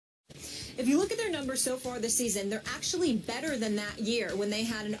If you look at their numbers so far this season, they're actually better than that year when they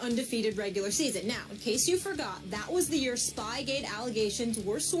had an undefeated regular season. Now, in case you forgot, that was the year Spygate allegations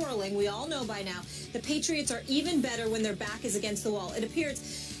were swirling. We all know by now the Patriots are even better when their back is against the wall. It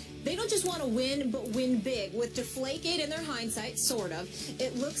appears they don't just want to win, but win big. With Deflategate in their hindsight, sort of,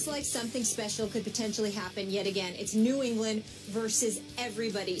 it looks like something special could potentially happen yet again. It's New England versus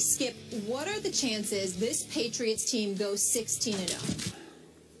everybody. Skip, what are the chances this Patriots team goes 16-0?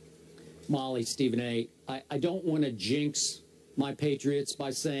 Molly, Stephen A., I don't want to jinx my Patriots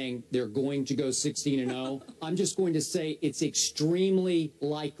by saying they're going to go 16-0. I'm just going to say it's extremely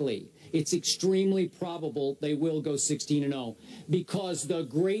likely. It's extremely probable they will go 16-0 because the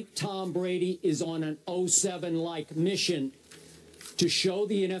great Tom Brady is on an 07-like mission to show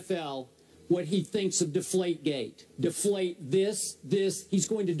the NFL what he thinks of Deflategate. Deflate this. He's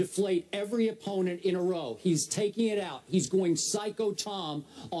going to deflate every opponent in a row. He's taking it out. He's going psycho Tom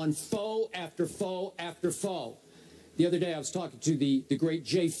on foe after foe after foe. The other day I was talking to the great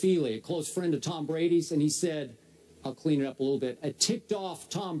Jay Feely, a close friend of Tom Brady's, and he said, I'll clean it up a little bit. A ticked-off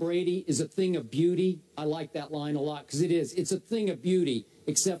Tom Brady is a thing of beauty. I like that line a lot because it is. It's a thing of beauty,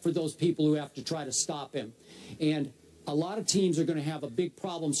 except for those people who have to try to stop him. And a lot of teams are going to have a big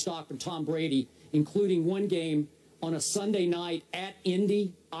problem stopping Tom Brady, including one game on a Sunday night at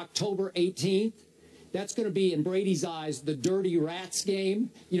Indy, October 18th. That's going to be, in Brady's eyes, the dirty rats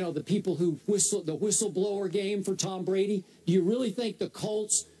game. You know, the people who whistle, the whistleblower game for Tom Brady. Do you really think the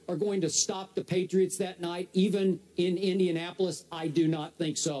Colts are going to stop the Patriots that night, even in Indianapolis? I do not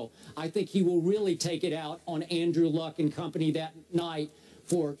think so. I think he will really take it out on Andrew Luck and company that night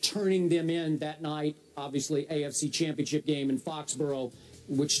for turning them in that night. Obviously, AFC Championship game in Foxborough,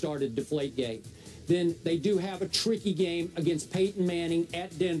 which started Deflategate. Then they do have a tricky game against Peyton Manning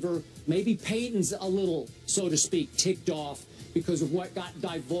at Denver. Maybe Peyton's a little, so to speak, ticked off because of what got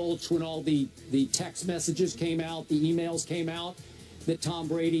divulged when all the text messages came out, the emails came out, that Tom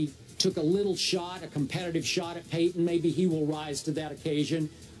Brady took a little shot, a competitive shot at Peyton. Maybe he will rise to that occasion.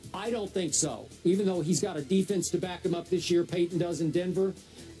 I don't think so. Even though he's got a defense to back him up this year, Peyton does in Denver.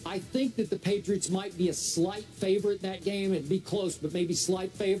 I think that the Patriots might be a slight favorite in that game. It'd be close, but maybe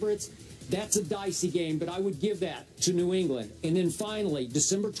slight favorites. That's a dicey game, but I would give that to New England. And then finally,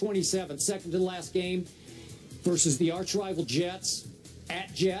 December 27th, second to the last game, versus the arch-rival Jets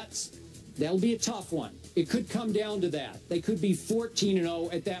at Jets. That'll be a tough one. It could come down to that. They could be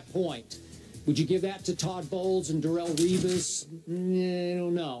 14-0 at that point. Would you give that to Todd Bowles and Darrelle Revis? I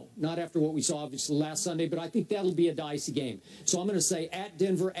don't know. Not after what we saw, obviously, last Sunday, but I think that'll be a dicey game. So I'm going to say at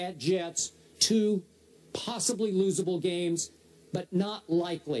Denver, at Jets, two possibly losable games, but not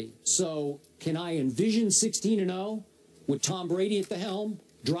likely. So can I envision 16-0 with Tom Brady at the helm,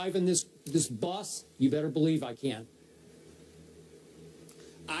 driving this bus? You better believe I can.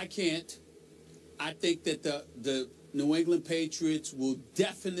 I can't. I think that the New England Patriots will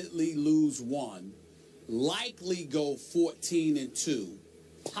definitely lose one, likely go 14-2,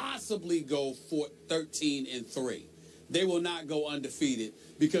 possibly go 13-3. They will not go undefeated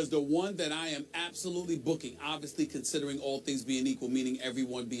because the one that I am absolutely booking, obviously considering all things being equal, meaning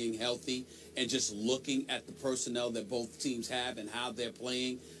everyone being healthy and just looking at the personnel that both teams have and how they're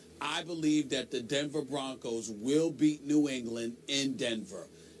playing, I believe that the Denver Broncos will beat New England in Denver.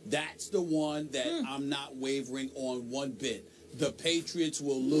 That's the one that I'm not wavering on one bit. The Patriots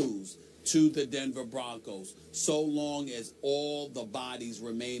will lose to the Denver Broncos so long as all the bodies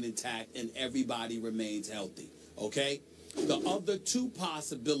remain intact and everybody remains healthy. Okay? The other two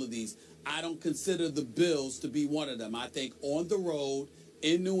possibilities, I don't consider the Bills to be one of them. I think on the road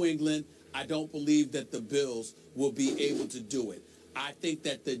in New England, I don't believe that the Bills will be able to do it. I think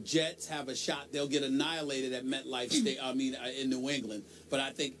that the Jets have a shot. They'll get annihilated at MetLife in New England. But I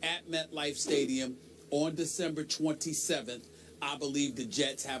think at MetLife Stadium on December 27th, I believe the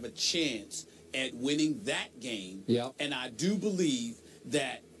Jets have a chance at winning that game. Yep. And I do believe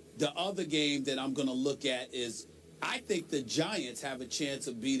that the other game that I'm going to look at is I think the Giants have a chance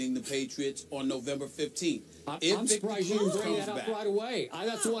of beating the Patriots on November 15th. I'm surprised you didn't bring that up right away.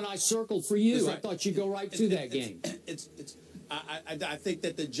 That's the one I circled for you. Right. I thought you'd go right to that game. I think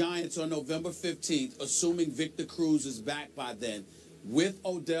that the Giants on November 15th, assuming Victor Cruz is back by then, with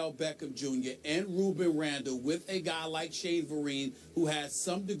Odell Beckham Jr. and Ruben Randle, with a guy like Shane Vereen, who has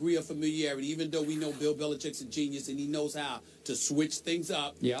some degree of familiarity, even though we know Bill Belichick's a genius and he knows how to switch things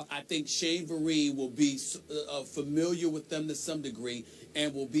up. Yeah. I think Shane Vereen will be familiar with them to some degree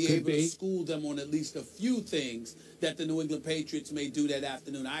and will be able to school them on at least a few things that the New England Patriots may do that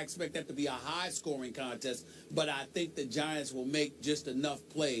afternoon. I expect that to be a high-scoring contest, but I think the Giants will make just enough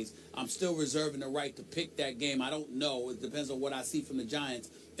plays. I'm still reserving the right to pick that game. I don't know. It depends on what I see from the Giants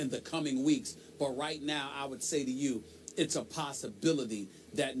in the coming weeks. But right now, I would say to you, it's a possibility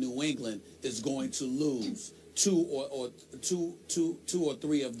that New England is going to lose two or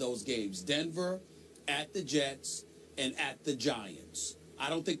three of those games. Denver, at the Jets, and at the Giants. I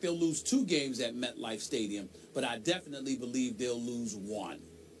don't think they'll lose 2 games at MetLife Stadium, but I definitely believe they'll lose 1.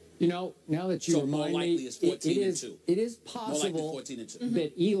 You know, now that you remind me, it is possible 14-2.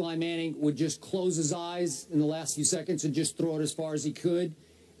 that Eli Manning would just close his eyes in the last few seconds and just throw it as far as he could,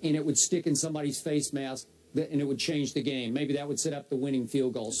 and it would stick in somebody's face mask, and it would change the game. Maybe that would set up the winning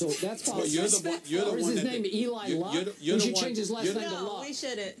field goal. So that's possible. Well, you're the or is one his name Eli Luck? We should change his last name to No, Luck. we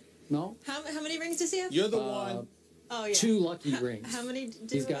shouldn't. No? How many rings does he have? You're the one. Oh, yeah. 2 lucky rings. How many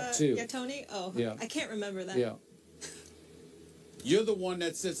do He's got 2. Yeah, Tony? Oh, yeah. I can't remember that. Yeah. You're the one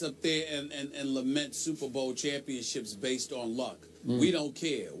that sits up there and laments Super Bowl championships based on luck. We don't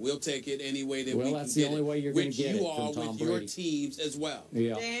care. We'll take it any way that we can get it. Well, that's the only way you're going to get it Which you are with your teams as well.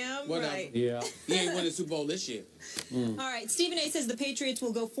 Yeah. Damn Whatever. right. Yeah. He ain't winning Super Bowl this year. All right. Stephen A. says the Patriots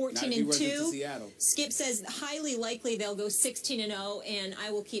will go 14-2. Skip says highly likely they'll go 16-0, and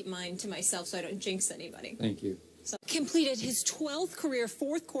I will keep mine to myself so I don't jinx anybody. Thank you. So, completed his 12th career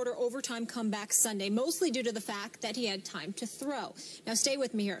fourth-quarter overtime comeback Sunday, mostly due to the fact that he had time to throw. Now, stay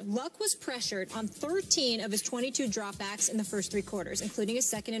with me here. Luck was pressured on 13 of his 22 dropbacks in the first 3 quarters, including his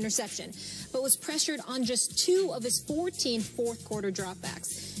second interception, but was pressured on just 2 of his 14 fourth-quarter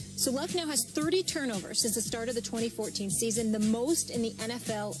dropbacks. So Luck now has 30 turnovers since the start of the 2014 season, the most in the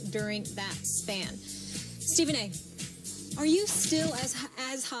NFL during that span. Stephen A., are you still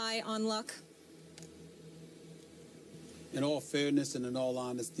as high on Luck? In all fairness and in all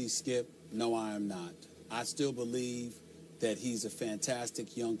honesty, Skip, no, I am not. I still believe that he's a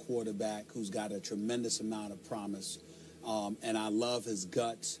fantastic young quarterback who's got a tremendous amount of promise. And I love his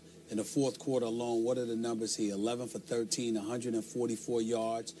guts. In the fourth quarter alone, what are the numbers here? 11 for 13, 144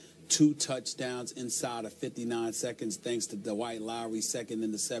 yards, 2 touchdowns inside of 59 seconds, thanks to Dwight Lowry's second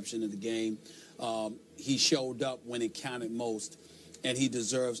interception of the game. He showed up when it counted most, and he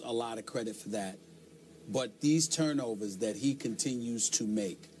deserves a lot of credit for that. But these turnovers that he continues to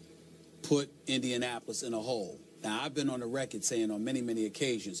make put Indianapolis in a hole. Now, I've been on the record saying on many, many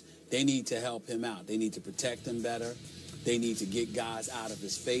occasions, they need to help him out. They need to protect him better. They need to get guys out of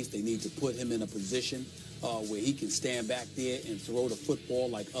his face. They need to put him in a position where he can stand back there and throw the football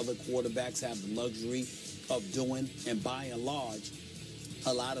like other quarterbacks have the luxury of doing. And by and large,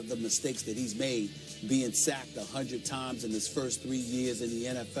 a lot of the mistakes that he's made, being sacked 100 times in his first 3 years in the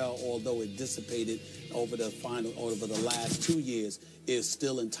NFL, although it dissipated over the last 2 years, is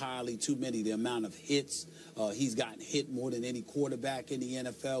still entirely too many. The amount of hits, he's gotten hit more than any quarterback in the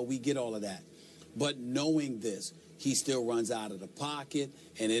NFL. We get all of that. But knowing this, he still runs out of the pocket,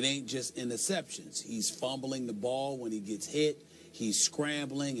 and it ain't just interceptions. He's fumbling the ball when he gets hit. He's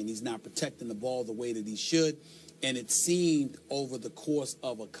scrambling, and he's not protecting the ball the way that he should. And it seemed over the course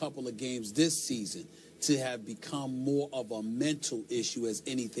of a couple of games this season to have become more of a mental issue as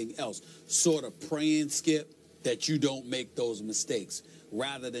anything else. Sort of praying, Skip, that you don't make those mistakes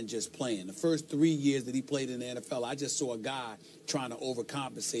rather than just playing. The first 3 years that he played in the NFL, I just saw a guy trying to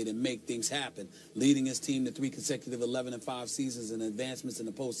overcompensate and make things happen, leading his team to 3 consecutive 11-5 seasons and advancements in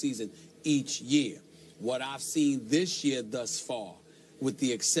the postseason each year. What I've seen this year thus far, with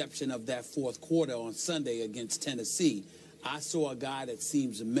the exception of that fourth quarter on Sunday against Tennessee, I saw a guy that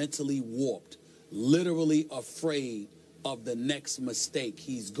seems mentally warped, literally afraid of the next mistake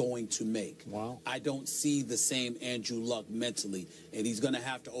he's going to make. Wow. I don't see the same Andrew Luck mentally, and he's going to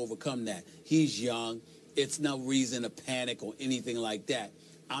have to overcome that. He's young. It's no reason to panic or anything like that.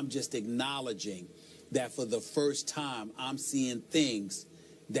 I'm just acknowledging that for the first time, I'm seeing things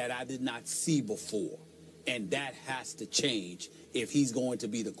that I did not see before, and that has to change if he's going to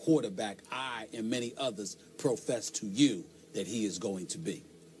be the quarterback I and many others profess to you that he is going to be.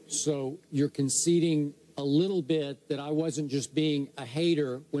 So you're conceding a little bit that I wasn't just being a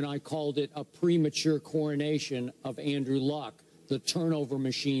hater when I called it a premature coronation of Andrew Luck, the turnover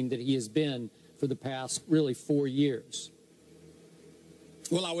machine that he has been for the past, really, 4 years.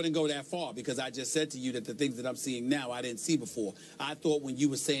 Well, I wouldn't go that far because I just said to you that the things that I'm seeing now I didn't see before. I thought when you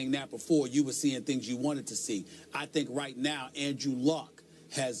were saying that before, you were seeing things you wanted to see. I think right now Andrew Luck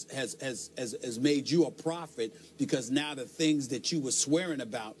has made you a prophet because now the things that you were swearing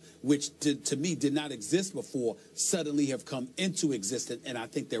about, which to me did not exist before, suddenly have come into existence, and I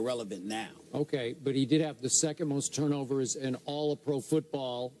think they're relevant now. Okay, but he did have the second most turnovers in all of pro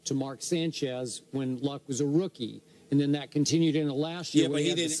football to Mark Sanchez when Luck was a rookie. And then that continued into last year when he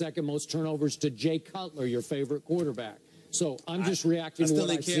had the second most turnovers to Jay Cutler, your favorite quarterback. So I'm just reacting to what I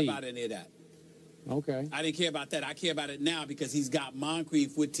see. I still didn't care about any of that. Okay. I didn't care about that. I care about it now because he's got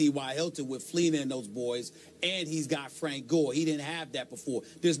Moncrief with T.Y. Hilton, with Fleener and those boys, and he's got Frank Gore. He didn't have that before.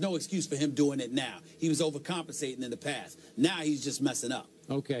 There's no excuse for him doing it now. He was overcompensating in the past. Now he's just messing up.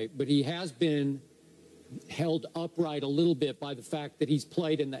 Okay, but he has been held upright a little bit by the fact that he's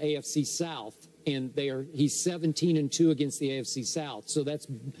played in the AFC South, and he's 17-2 against the AFC South. So that's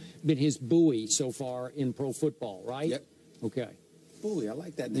been his buoy so far in pro football, right? Yep. Okay. Buoy, I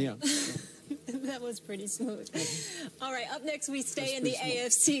like that name. Yeah. That was pretty smooth. All right, up next we stay in the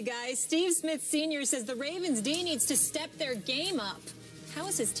AFC, guys. Steve Smith Sr. says the Ravens' D needs to step their game up. How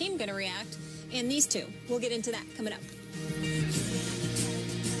is his team going to react? And these two, we'll get into that coming up.